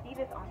be able to see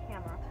this on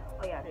camera.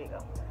 Oh yeah, there you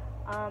go.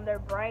 They're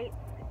bright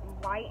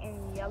white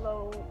and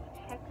yellow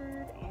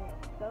checkered, and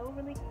it's so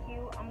really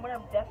cute. I'm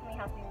gonna definitely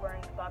have to be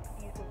wearing socks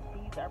because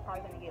these are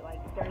probably gonna get,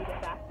 like, dirty the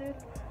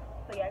fastest.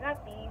 So yeah, I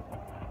got these,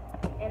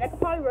 and I could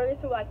probably wear this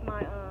to, like,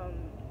 my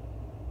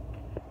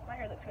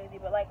hair looks crazy,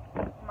 but, like,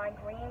 my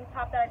green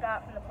top that I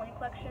got from the Pony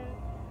collection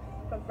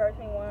from Forever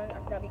 21, I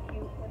think I'd be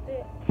cute with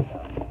it.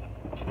 So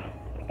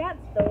I got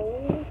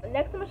those.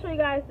 Next, I'm gonna show you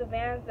guys the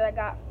Vans that I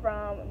got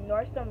from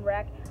Nordstrom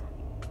Rack.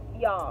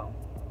 Y'all,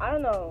 I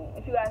don't know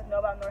if you guys know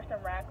about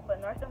Nordstrom Rack,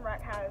 but Nordstrom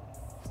Rack has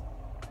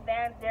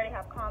Vans there. They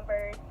have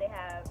Converse. They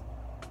have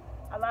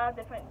a lot of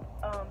different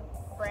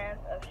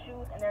brands of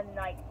shoes, and then,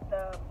 like,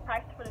 the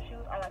prices for the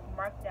shoes are, like,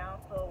 marked down.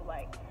 So,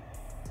 like,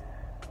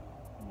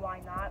 why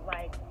not?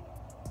 Like,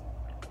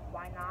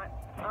 why not?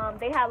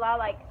 They had a lot of,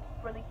 like,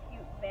 really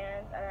cute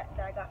Vans that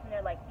I got from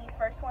there. Like, these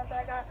first ones that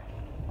I got,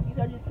 these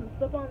are just some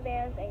slip-on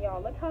Vans, and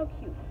y'all, look how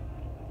cute.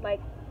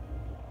 Like,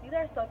 these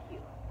are so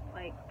cute.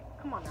 Like,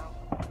 come on now.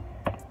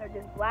 They're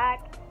just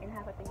black and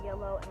have, like, the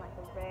yellow and, like,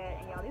 the red,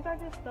 and y'all, these are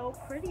just so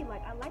pretty.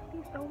 Like, I like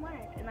these so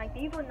much. And, like,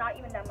 these were not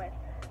even that much.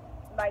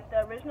 Like,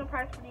 the original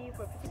price for these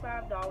were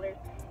 $55,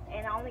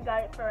 and I only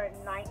got it for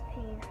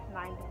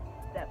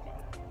 $19.97.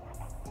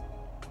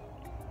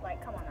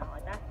 Like, come on now,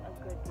 like, that's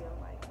a good deal.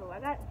 Like, so I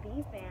got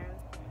these Vans,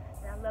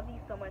 and I love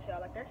these so much, y'all.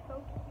 Like, they're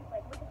so cute.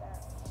 Like, look at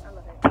that. I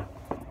love it.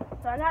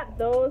 So I got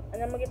those,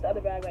 and I'm gonna get the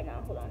other bag right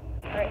now. Hold on.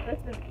 Alright, so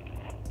this is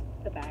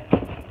the bag.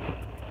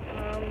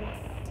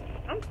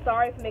 I'm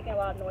sorry for making a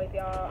lot of noise,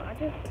 y'all.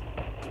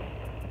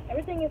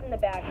 Everything is in the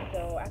bag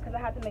still, because I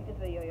had to make this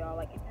video, y'all.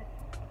 Like, it's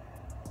just,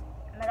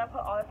 and then I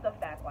put all this stuff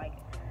back. Like,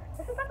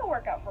 this is like a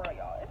workout for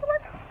y'all. It's a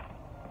workout.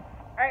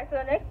 Alright, so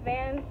the next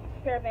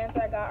pair of Vans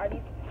that I got are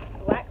these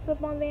black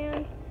slip-on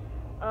Vans.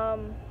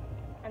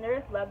 And they're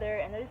just leather,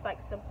 and they're just, like,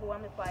 simple.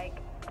 I'm just like,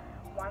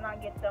 why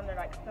not get them? They're,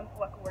 like,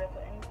 simple. I can wear this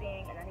with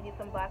anything. And I need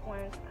some black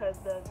ones because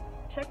the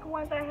checker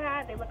ones I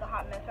had, they look a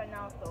hot mess right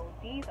now. So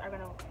these are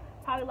gonna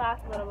probably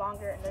last a little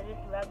longer, and they're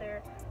just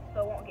leather,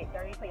 so it won't get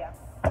dirty. So yeah.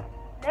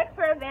 Next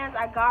pair of Vans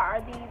I got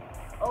are these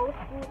old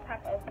school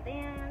type of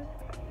Vans,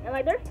 and,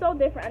 like, they're so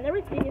different. I've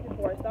never seen these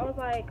before, so I was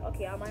like,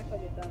 okay, I might as well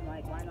get them.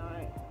 Like, why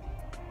not?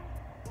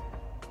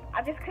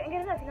 I just couldn't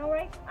get enough, you know,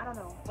 right? I don't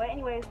know. But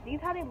anyways, these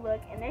how they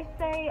look, and they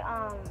say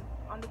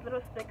on this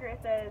little sticker it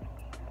says,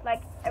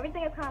 like,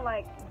 everything is kind of,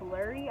 like,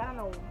 blurry. I don't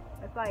know.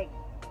 It's, like,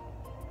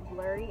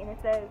 blurry, and it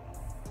says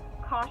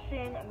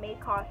caution may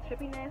cause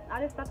trippiness.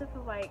 I just thought this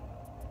was, like,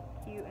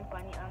 cute and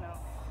funny. I don't know.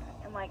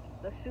 And, like,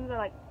 the shoes are,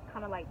 like,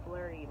 kind of, like,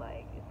 blurry.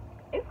 Like,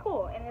 it's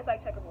cool, and it's,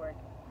 like, checkerboard.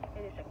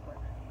 It is checkerboard.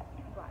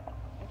 It's black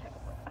and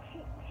checkerboard.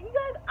 Can you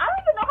guys? I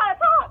don't even know how to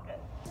talk.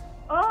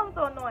 Oh, I'm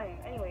so annoying.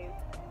 Anyways,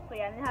 so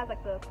yeah, and it has,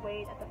 like, the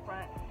suede at the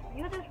front.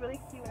 These are just really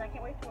cute, and I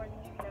can't wait to wear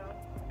these, you know,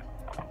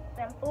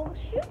 simple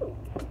shoes.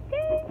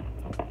 Okay.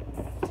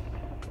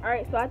 All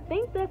right, so I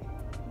think that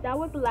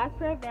was the last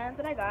pair of Vans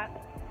that I got.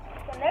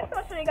 So next,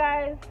 I'll show you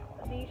guys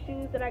these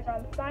shoes that I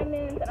got from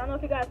Simon's. I don't know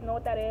if you guys know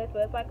what that is,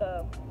 but it's like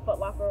a Foot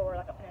Locker or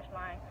like a Finish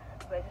Line,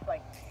 but it's just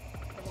like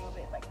the name of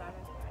it is like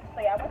Simon's.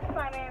 So yeah, I went to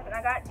Simon's and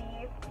I got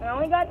these. And I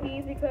only got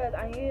these because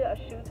I needed a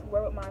shoe to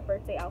wear with my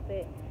first day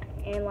outfit.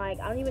 And, like,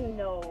 I don't even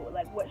know,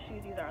 like, what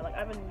shoes these are. Like,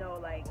 I don't even know,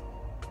 like,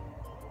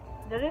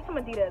 they're just some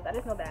Adidas. I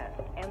just know that.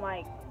 And,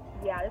 like,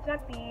 yeah, I just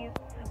got these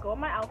to go with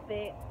my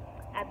outfit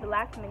at the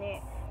last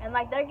minute. And,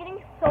 like, they're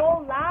getting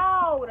so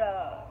loud.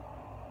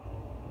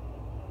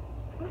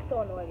 I'm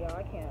so annoyed, y'all.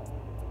 I can't.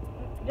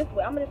 Just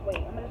wait. I'm gonna just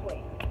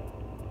wait.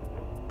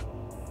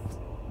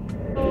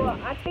 So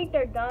I think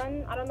they're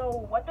done. I don't know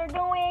what they're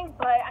doing,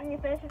 but I need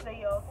to finish this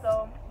video.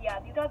 So yeah,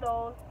 these are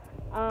those.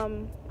 I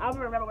don't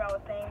remember what I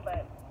was saying,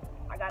 but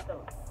I got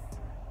those.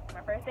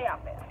 My first day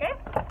outfit. Okay,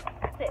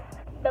 that's it.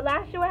 The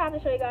last shoe I have to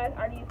show you guys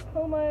are these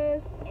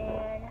Pumas,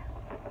 and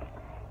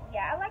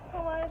yeah, I like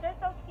Pumas. They're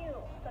so cute.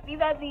 So these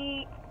are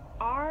the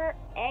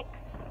RX.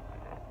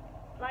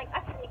 Like, I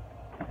think,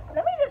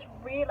 let me just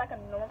read like a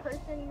normal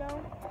person, you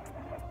know.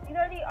 These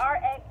are the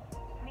RX.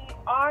 These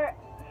are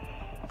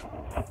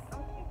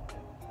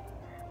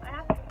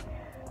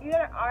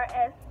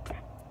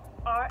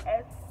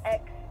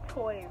RSX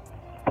toys.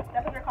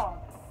 That's what they're called.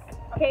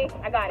 Okay,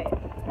 I got it.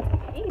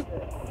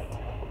 Jesus.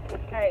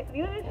 Alright, so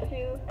these are the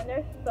shoes, and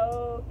they're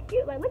so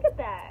cute. Like, look at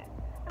that.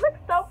 It looks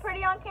so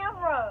pretty on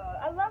camera.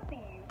 I love these.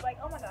 Like,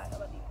 oh my gosh, I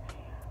love these.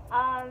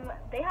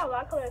 They have a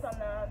lot of colors on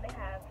them. They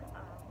have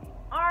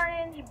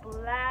orange,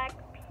 black,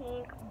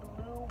 pink,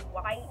 blue,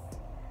 white.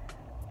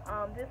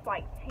 This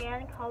like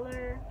tan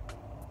color.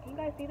 Can you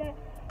guys see that?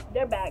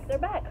 They're back.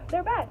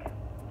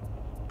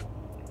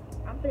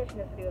 I'm finishing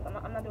this video.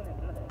 I'm not doing it.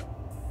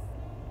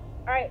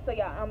 Alright, so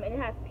yeah, and it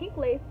has pink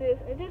laces.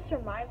 It just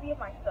reminds me of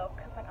myself,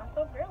 because like I'm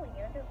so girly,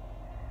 and I just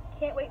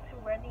can't wait to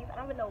wear these. I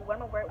don't even know what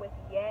I'm gonna wear it with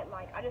yet.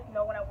 Like, I just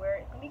know when I wear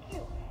it, it's gonna be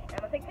cute. And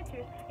I'm gonna take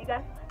pictures. You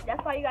guys,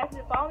 that's why you guys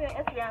need to follow me on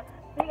Instagram,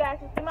 so you guys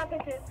can see my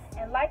pictures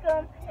and like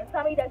them and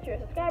tell me that you're a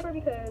subscriber,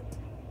 because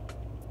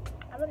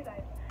I love you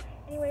guys.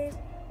 Anyways,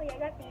 so yeah, I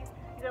got these.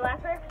 These are the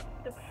last pair.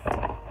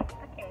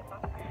 I can't even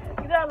talk.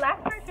 These are the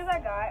last pair of shoes I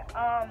got.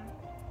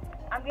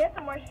 I'm getting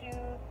some more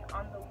shoes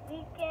on the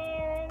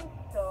weekend,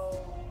 so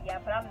yeah,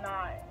 but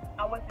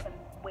I wasn't gonna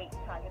wait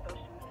until I get those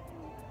shoes to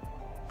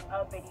do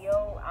a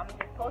video. I'm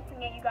just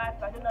posting it, you guys.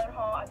 If I do another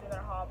haul,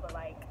 but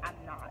like, I'm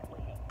not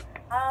waiting.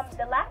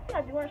 The last thing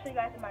I do want to show you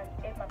guys is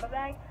my book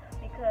bag,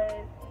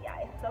 because yeah,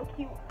 it's so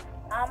cute.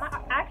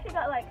 I actually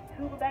got like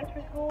 2 book bags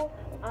for school.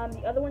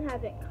 The other one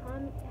hasn't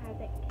come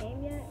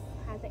yet.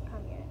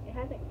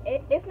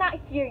 It's not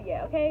here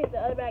yet, okay? The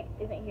other bag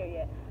isn't here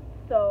yet.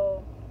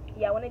 So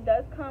yeah, when it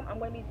does come, I'm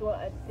going to be doing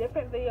a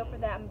different video for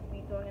that. I'm going to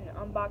be doing an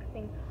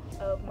unboxing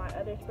of my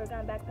other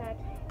Spurgeon backpack.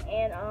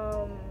 And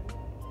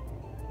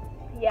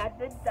yeah,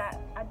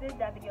 I did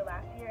that video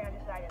last year, and I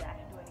decided that I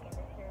should do it again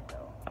this year. So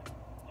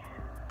yeah.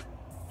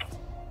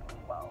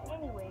 Well,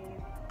 anyways,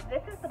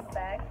 this is the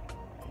bag,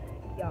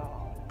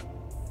 y'all.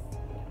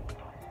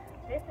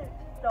 This is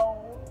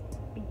so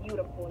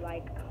beautiful.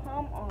 Like,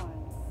 come on,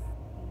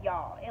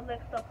 y'all. It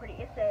looks so pretty.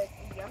 It says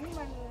Yummy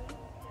Money,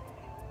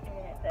 and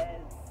then it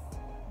says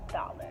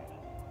dollars.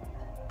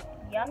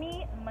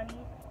 Yummy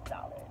Money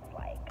dollars.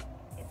 Like,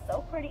 it's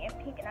so pretty and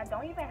pink, and I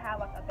don't even have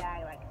like a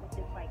bag like with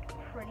this like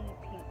pretty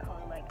pink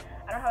color. Like,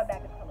 I don't have a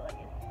bag this color. Like,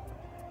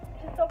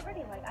 it's just so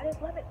pretty. Like, I just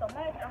love it so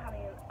much. I don't have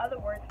any other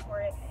words for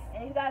it.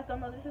 And if you guys don't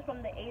know, this is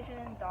from the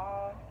Asian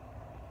doll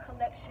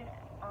collection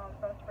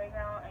from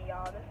Spurgeon, and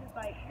y'all, this is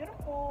like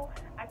beautiful.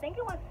 I think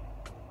it was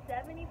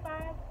 $75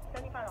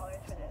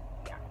 for this.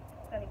 Yeah,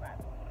 75.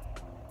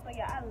 So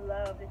yeah, I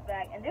love this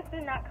bag, and this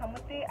did not come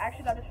with it. I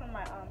actually got this from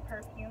my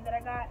perfume that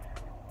I got,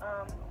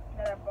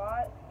 that I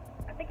bought.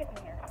 I think it's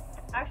in here.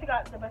 I actually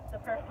got the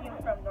perfume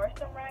from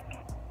Nordstrom Rack.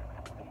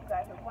 If you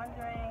guys are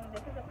wondering,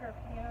 this is a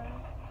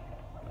perfume.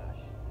 Oh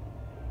gosh.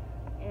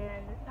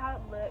 And this is how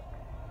it looks.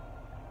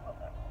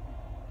 Okay.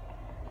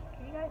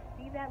 Can you guys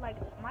see that? Like,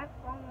 my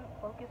phone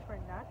won't focus for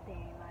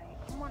nothing.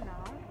 Like, come on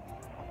now.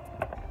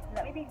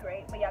 Let me be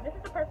great. But yeah, this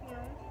is the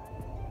perfume.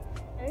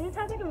 And it just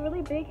has like a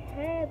really big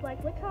head.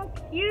 Like, look how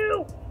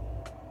cute.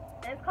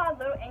 And it's called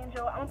Little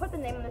Angel. I'm gonna put the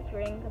name on the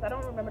screen because I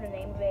don't remember the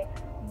name of it.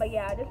 But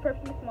yeah, this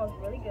perfume smells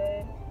really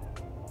good.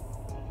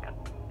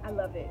 I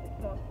love it. It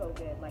smells so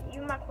good. Like,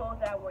 even my clothes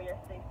that I wore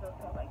yesterday still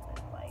smell like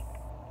this. Like,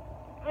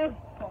 it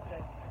smells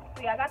good.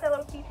 So yeah, I got that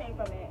little keychain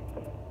from it.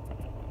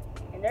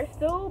 And they're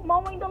still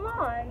mowing the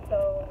lawn.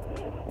 So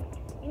yeah.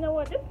 You know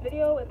what? This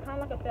video is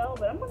kind of like a fail,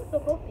 but I'm gonna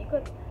still post it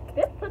because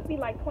this took me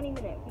like 20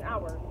 minutes, an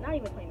hour. Not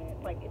even 20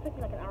 minutes. Like, it took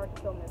me like an hour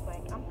to film this.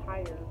 Like, I'm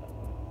tired.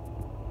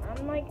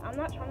 I'm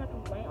not trying to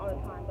complain all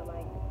the time, but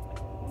like,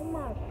 oh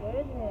my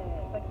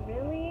goodness, like,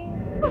 really?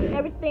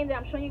 Everything that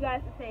I'm showing you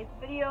guys in today's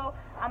video,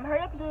 I'm hurry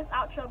up to do this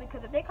outro,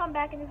 because if they come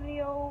back in this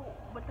video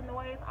with the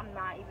noise, I'm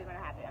not even gonna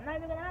have it. I'm not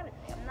even gonna have it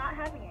today. I'm not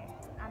having it.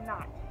 I'm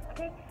not.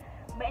 Okay?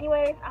 But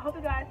anyways, I hope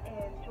you guys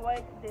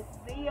enjoyed this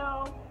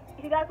video.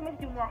 If you guys want me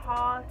to do more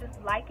hauls, just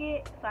like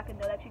it so I can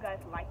know that you guys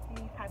like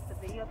these types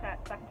of videos, so I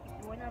can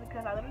keep doing them,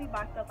 because I literally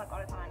buy stuff like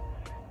all the time.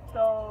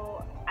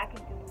 So I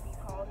can do these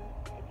hauls.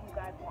 If you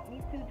guys want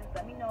me to, just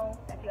let me know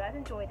that you guys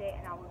enjoyed it,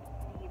 and I will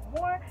be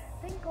more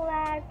than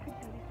glad to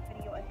do this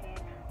video again.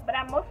 But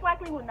I most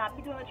likely will not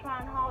be doing a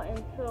try-on haul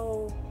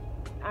until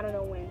I don't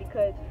know when,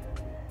 because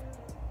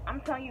I'm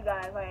telling you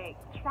guys, like,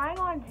 trying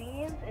on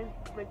jeans is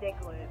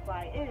ridiculous.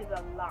 Like, it is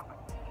a lot.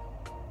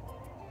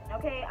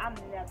 Okay, I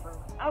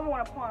don't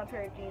want to pull on a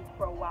pair of jeans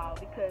for a while,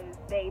 because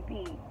they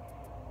be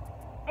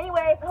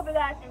Anyways, I hope you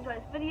guys enjoyed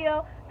this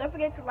video. Don't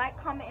forget to like,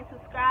 comment, and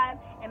subscribe,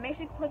 and make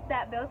sure you click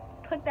that bell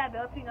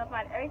to be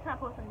notified every time I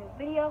post a new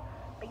video.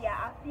 But yeah,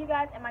 I'll see you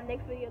guys in my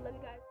next video. Love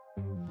you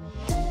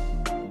guys.